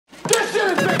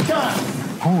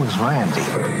Who is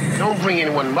Randy? Don't bring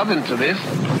anyone mother into this.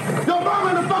 Your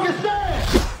mom in the fucking stand!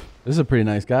 This is a pretty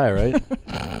nice guy,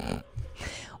 right?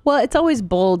 Well, it's always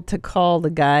bold to call the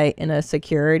guy in a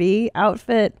security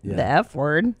outfit the F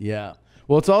word. Yeah.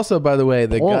 Well, it's also, by the way,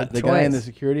 the guy in the choice.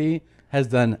 security has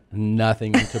done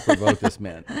nothing to provoke this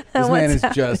man. This man is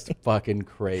just fucking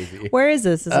crazy. Where is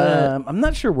this? Is I'm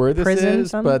not sure where this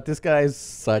is, something? but this guy is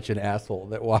such an asshole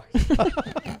that walks.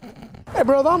 Hey,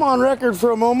 brother, I'm on record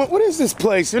for a moment. What is this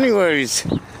place, anyways?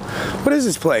 What is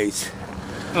this place?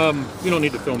 You don't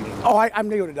need to film me. Oh, I'm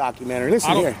doing a documentary.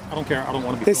 Listen here. I don't care. I don't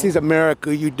want to be This filmed. is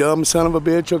America, you dumb son of a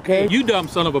bitch, okay? You dumb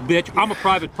son of a bitch. I'm a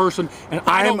private person, and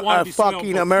I I'm don't want to a be filmed,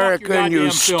 fucking so fuck American, your you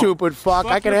goddamn film. stupid fuck.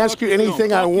 I can your ask you fucking anything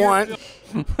film. I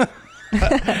Fuck your want. film.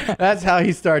 That's how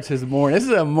he starts his morning. This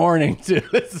is a morning, too.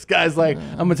 This guy's like,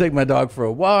 I'm going to take my dog for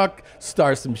a walk,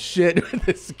 start some shit with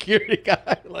the security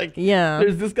guy. Like,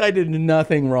 this guy did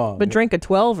nothing wrong. But drink a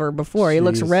 12er before. He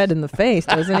looks red in the face,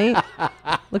 doesn't he?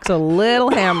 Looks a little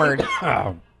hammered.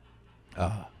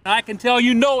 I can tell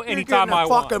you no anytime I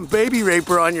want. Fucking baby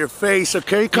raper on your face,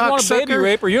 okay, You want a baby cocksucker?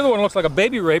 raper? You're the one who looks like a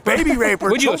baby raper. Baby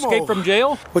raper, Would you Chomo. escape from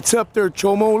jail? What's up there,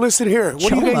 Chomo? Listen here. What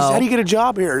do you guys? Chomo. How do you get a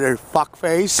job here, there,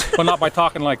 fuckface? Well, not by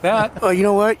talking like that. Well, you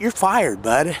know what? You're fired,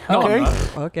 bud. No, Okay. I'm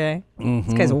not. Okay.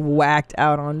 This guy's whacked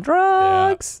out on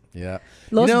drugs. Yeah.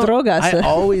 Los drogas. I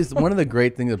always, one of the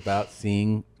great things about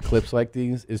seeing clips like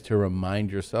these is to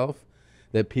remind yourself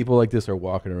that people like this are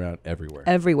walking around everywhere.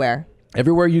 Everywhere.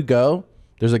 Everywhere you go,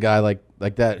 there's a guy like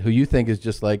that who you think is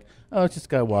just like, oh, it's just a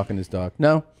guy walking his dog.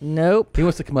 No. Nope. He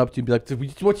wants to come up to you and be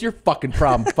like, what's your fucking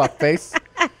problem, fuckface?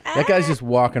 That guy's just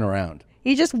walking around.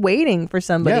 He's just waiting for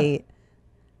somebody.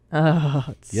 Oh,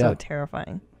 it's so Yeah.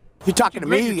 terrifying. You're talking to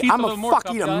Grit your me. teeth I'm a a little more,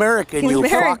 fucking tough guy. American, He's you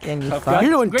American, you fuck. fuck.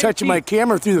 You're the one Grit your touching my teeth.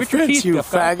 camera through the Grit your fence, teeth, you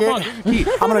tough guy. Come on, faggot. grit your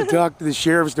teeth. I'm going to talk to the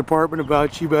sheriff's department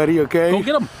about you, buddy, okay? Go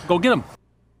get him. Go get him.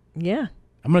 Yeah.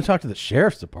 I'm going to talk to the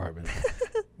sheriff's department.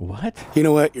 What? You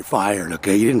know what? You're fired,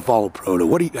 okay? You didn't follow proto.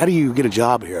 How do you get a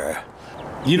job here?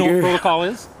 You know what protocol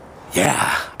is?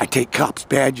 Yeah, I take cops'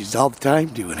 badges all the time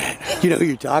doing it. You know who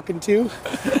you're talking to?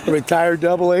 A retired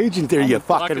double agent there, you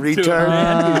fucking talking to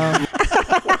retard.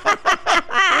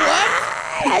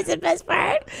 That's the best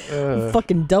part.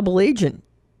 Fucking double agent.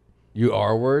 You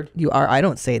R word? You are. I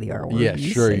don't say the R word. Yeah,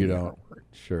 sure say you the don't. R word.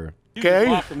 Sure. You Okay. just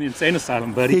walked from the insane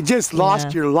asylum, buddy. You just lost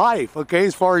Yeah. your life, okay,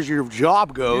 as far as your job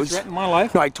You goes. threatening my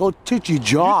life? No, I told you You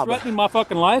job. threatening my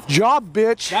fucking life? Job,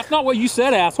 bitch. That's not what you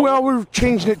said, asshole. Well, we're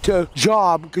changing it to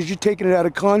job because you're taking it out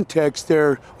of context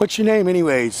there. What's your name,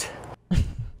 anyways?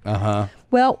 Uh-huh.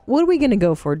 Well, what are we going to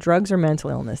go for? Drugs or mental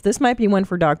illness? This might be one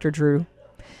for Dr. Drew.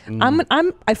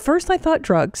 At first I thought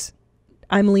drugs.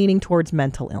 I'm leaning towards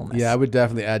mental illness. Yeah, I would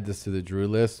definitely add this to the Drew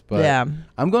list, but Yeah.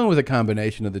 I'm going with a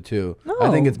combination of the two. I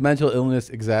think it's mental illness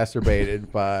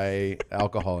exacerbated by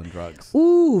alcohol and drugs.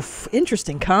 Oof,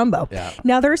 interesting combo. Yeah.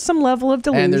 Now there's some level of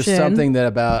delusion. And there's something that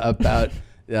about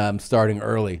starting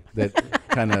early that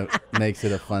kind of makes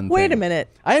it a fun thing. Wait a minute.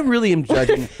 I really am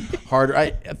judging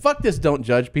harder. Fuck this don't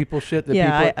judge people shit. That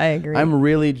Yeah, people, I agree. I'm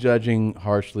really judging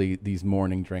harshly these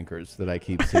morning drinkers that I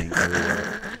keep seeing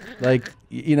everywhere. Like,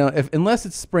 you know, unless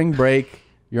it's spring break,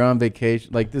 you're on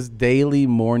vacation, like this daily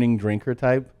morning drinker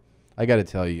type, I got to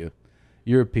tell you,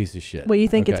 you're a piece of shit. Well, you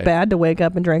think it's bad to wake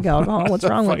up and drink alcohol? What's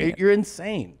wrong with you? You're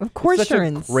insane. Of course it's such you're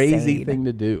a crazy insane. thing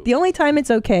to do. The only time it's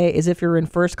okay is if you're in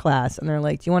first class and they're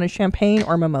like, do you want a champagne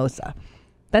or mimosa?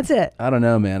 That's it. I don't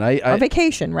know, man. Or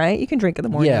vacation, right? You can drink in the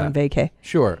morning on vacay.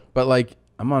 Sure. But like,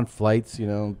 I'm on flights, you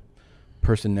know,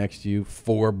 person next to you,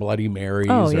 4 Bloody Marys.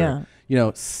 Oh, or, yeah. You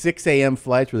know, 6 a.m.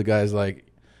 flights where the guy's like,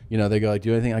 you know, they go like,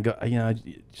 do anything? I go, you know,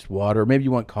 just water. Maybe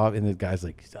you want coffee. And the guy's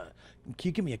like, can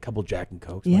you give me a couple Jack and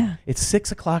Cokes? Yeah. Like, it's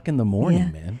 6 o'clock in the morning,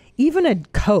 Yeah. man. Even a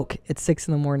Coke at 6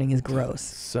 a.m. is gross.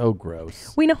 So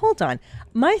gross. Wait, now hold on.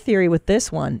 My theory with this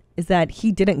one is that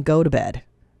he didn't go to bed.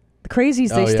 The crazies,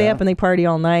 they stay up and they party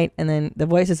all night, and then the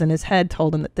voices in his head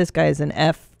told him that this guy is an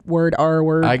F word, R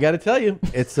word. I got to tell you,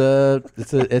 it's a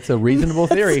reasonable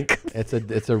theory.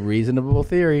 It's a reasonable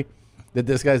theory that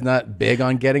this guy's not big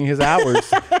on getting his hours.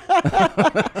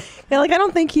 Yeah, like I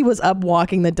don't think he was up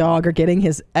walking the dog or getting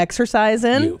his exercise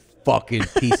in. You fucking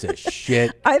piece of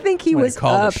shit. I think he was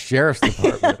call up. the sheriff's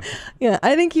department. Yeah,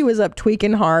 I think he was up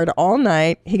tweaking hard all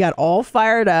night. He got all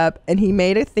fired up, and he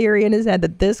made a theory in his head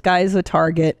that this guy is a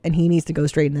target, and he needs to go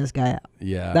straighten this guy out.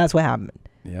 Yeah, that's what happened.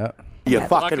 Yeah, You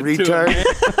fucking retard.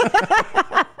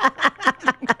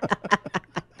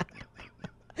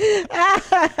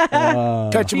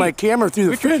 Touching my camera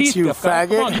through the fence, you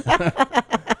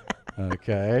faggot.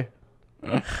 Okay.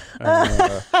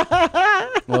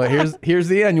 Well, here's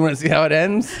the end. You want to see how it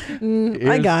ends?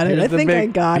 I got it. I think I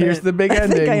got it. Here's the big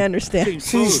ending. I think I understand.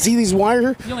 See these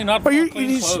wire? You only not Oh, you clean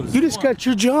just, clothes. you just got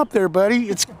your job there, buddy.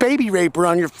 It's baby raper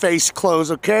on your face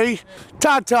clothes, okay?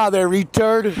 Ta-ta there,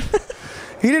 retard.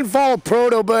 You didn't follow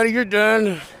proto, buddy. You're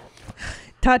done.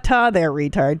 Ta-ta there,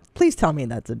 retard. Please tell me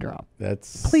that's a drop.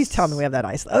 That's. Please tell me we have that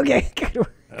ice. Okay.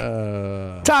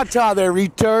 Ta-ta there,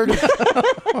 retard.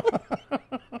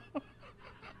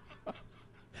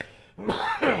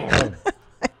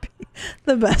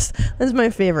 The best. That's my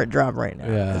favorite drop right now.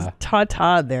 Yeah.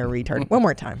 Ta-ta there, retard. One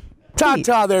more time.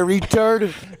 Ta-ta there,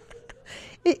 retard.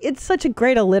 It's such a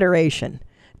great alliteration.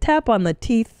 Tap on the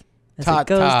teeth as it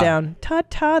goes down.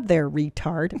 Ta-ta there,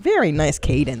 retard. Very nice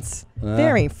cadence.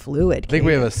 Very fluid. I think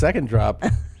we have a second drop.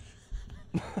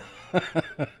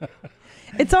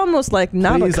 It's almost like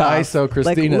Nabokov. Please ISO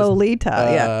Christina. Like Lolita.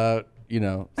 Yeah. You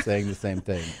know, saying the same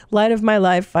thing. Light of my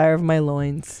life, fire of my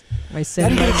loins. My sin. How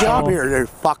do you my get a job soul. here, there,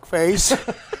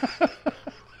 fuckface?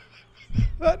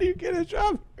 How do you get a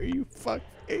job? Are you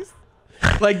fuckface?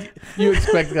 Like, you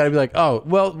expect the guy to be like, oh,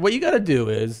 well, what you got to do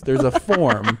is there's a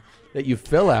form that you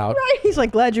fill out. Right. He's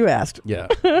like, glad you asked. Yeah.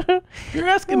 You're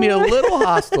asking me a little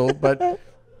hostile, but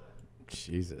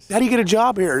Jesus. How do you get a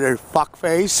job here, there,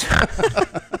 fuckface?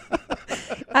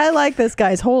 I like this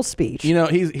guy's whole speech. You know,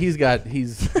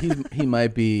 he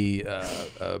might be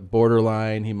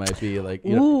borderline. He might be like,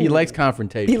 you know, he likes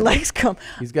confrontation. He likes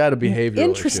He's got a behavioral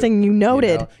Interesting, issue, you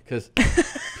noted. Because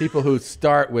people who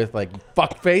start with like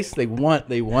fuck face, they want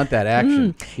that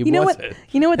action. He You know wants what? it.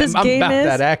 You know what this I'm game about is?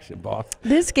 that action, boss.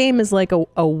 This game is like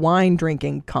a wine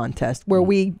drinking contest where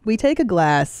we take a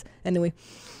glass and then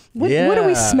what are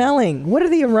we Yeah. smelling? What are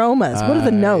the aromas? What are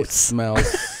the notes? Smell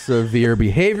severe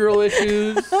behavioral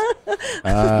issues,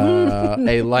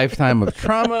 a lifetime of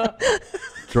trauma,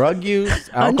 drug use,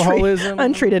 alcoholism,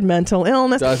 Untreated mental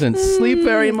illness. doesn't sleep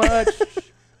very much,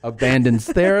 abandons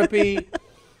therapy,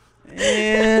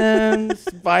 and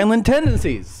violent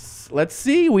tendencies. Let's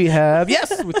see. We have,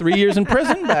 with 3 years in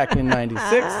prison back in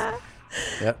 '96.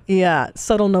 Yep. Yeah,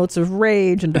 subtle notes of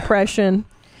rage and depression.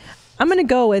 I'm going to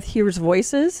go with here's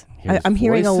voices. I'm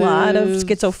hearing a lot of Voices.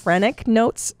 schizophrenic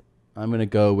notes. I'm going to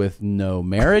go with no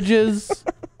marriages.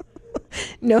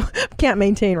 No, can't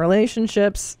maintain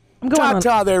relationships. I'm going on.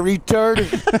 Ta-ta there, retard.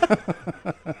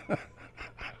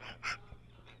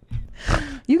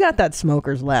 You got that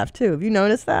smoker's laugh too. Have you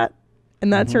noticed that?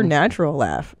 And that's her natural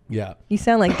laugh. Yeah. You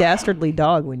sound like Dastardly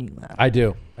Dog when you laugh. I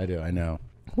do. I know.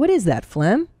 What is that,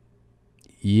 phlegm?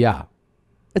 Yeah.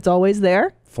 It's always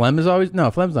there? Phlegm's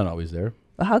not always there.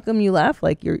 But how come you laugh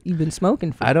like you've been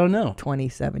smoking for I don't know.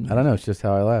 27 years? I don't know. It's just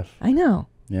how I laugh. I know.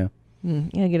 Yeah. You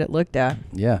gotta get it looked at.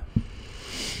 Yeah.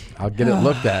 I'll get it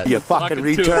looked at. You fucking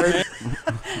retard.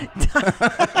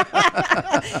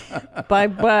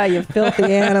 Bye, you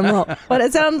filthy animal. But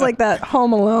it sounds like that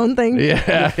Home Alone thing.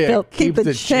 Yeah. Keep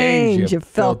the change, you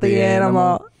filthy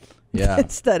animal. Yeah.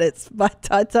 Instead, it's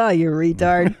ta-ta, you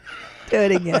retard. Do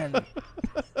it again.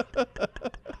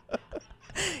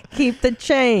 Keep the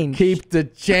change. Keep the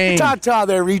change. Ta-ta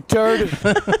there, retard.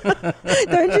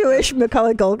 Don't you wish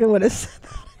Macaulay Culkin would have said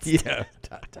that? Yeah.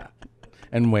 Ta-ta.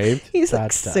 And waved. He's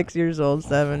like Ta-ta. 6 years old,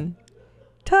 7.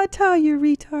 Ta-ta, you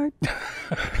retard.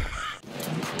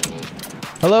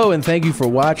 Hello, and thank you for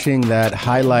watching that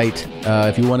highlight.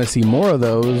 If you want to see more of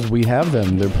those, we have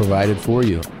them. They're provided for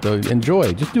you. So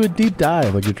enjoy. Just do a deep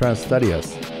dive like you're trying to study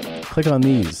us. Click on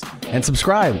these and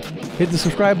subscribe. Hit the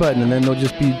subscribe button, and then they'll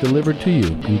just be delivered to you.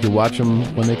 You can watch them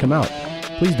when they come out.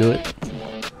 Please do it.